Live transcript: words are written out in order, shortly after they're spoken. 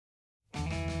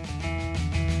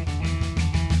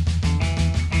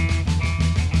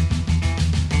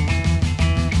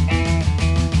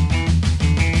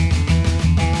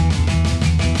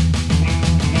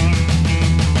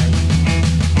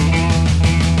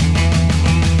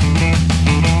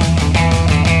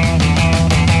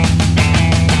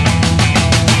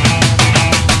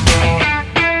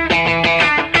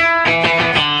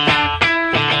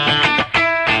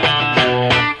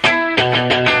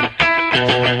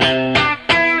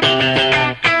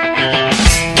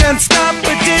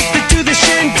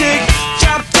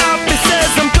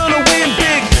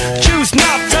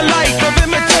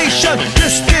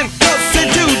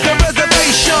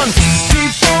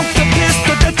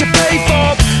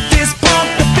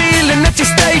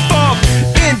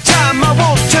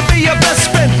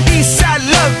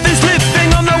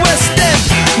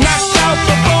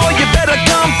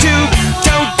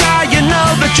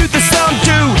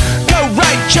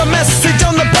your message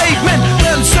on the pavement.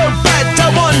 Burn so bright,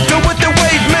 I wonder what the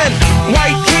wave meant.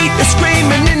 White heat is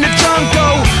screaming in the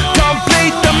jungle.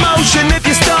 Complete the motion if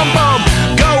you stumble.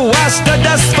 Go ask the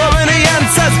dust for any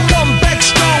answers. Come back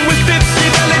strong with 50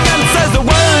 valid answers. The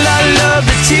world I love,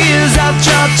 the tears I've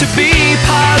tried to be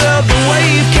part of the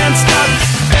wave. Can't stop.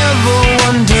 Ever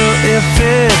wonder if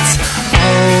it's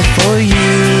all for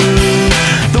you?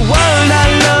 The world I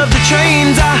love, the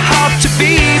trains I hop to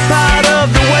be part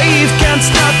of the wave. Can't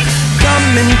stop.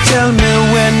 Come and tell me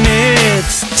when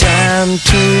it's time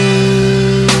to.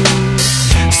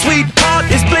 Sweetheart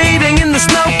is bleeding in the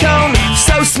snow cone.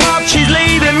 So smart, she's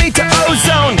leading me to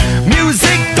ozone.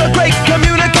 Music, the great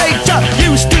communicator.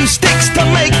 Use two sticks to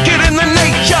make it in the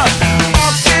nature.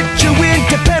 I'll get you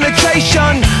into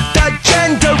penetration. The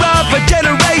gender of a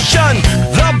generation.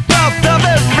 The birth of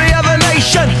every other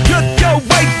nation. Look your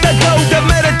way to go to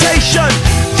meditation.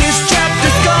 This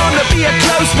chapter's gonna be a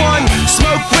close one.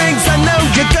 Smoke rings, I know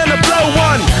you're gonna blow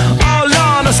one. All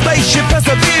on a spaceship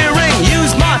persevering.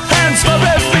 Use my hands for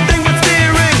everything but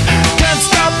steering. Can't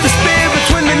stop the spirits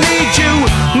when they need you.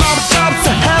 Mob tops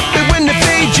are happy when they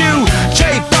feed you.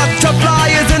 J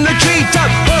butterflies in the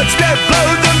treetop. Birds that blow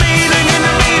the meaning in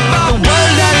the reaper. The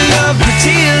world I love, the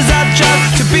tears I drop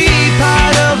to be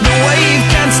part of the wave.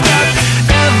 Can't stop.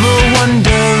 Ever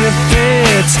wonder if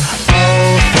it's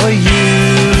all for you?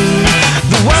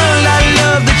 The world I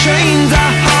love, the trains I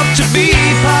hop to be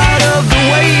part of the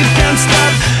wave. Can't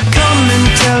stop. Come and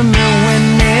tell me when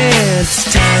it's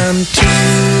time to.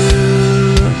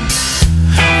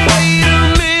 Wait a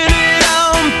minute,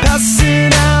 I'm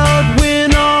passing out,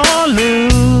 win or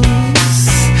lose,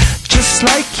 just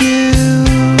like you.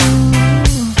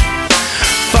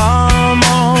 Far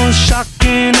more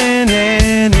shocking than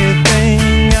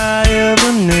anything I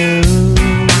ever knew.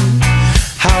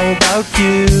 How about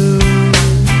you?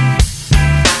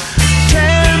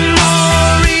 10 more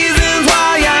reasons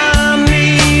why I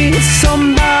need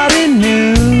somebody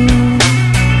new,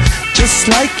 just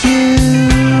like you.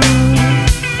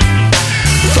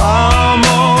 Far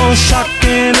more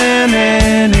shocking than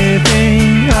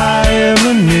anything I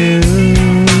ever knew.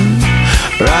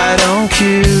 Right on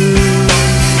cue.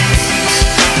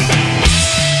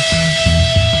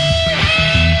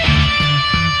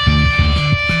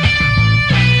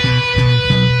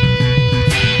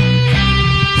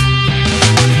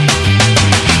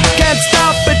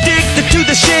 To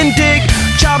the shindig,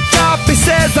 chop top, he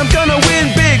says I'm gonna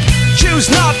win big. Choose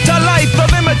not a life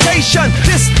of imitation.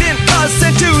 Distant us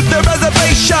into the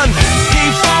reservation.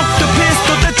 Default the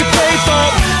pistol that you pay for.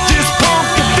 This punk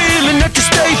the feeling that you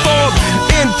stay for.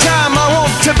 In time I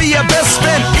want to be your best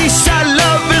friend. Eastside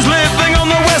love is living on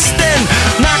the west end.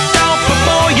 Knocked out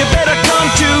before you better come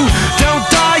to. Don't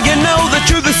die, you know the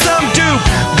truth is some do.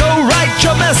 Go write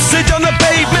your message on the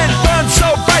pavement. Burn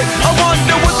so bright, I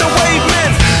wonder what the wave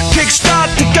meant. Kickstart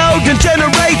the golden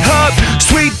generate hub.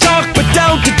 Sweet talk but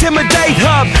don't intimidate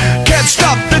hub. Can't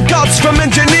stop the gods from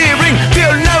engineering.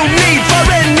 Feel no need for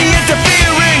any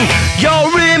interfering. Your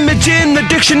image in the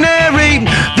dictionary.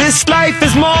 This life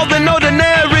is more than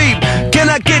ordinary. Can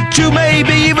I get you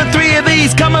maybe even 3 of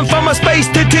these? Coming from a space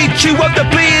to teach you of the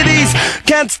Pleiades.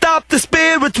 Can't stop the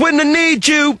spirits when they need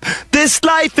you. This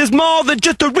life is more than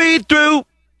just a read through.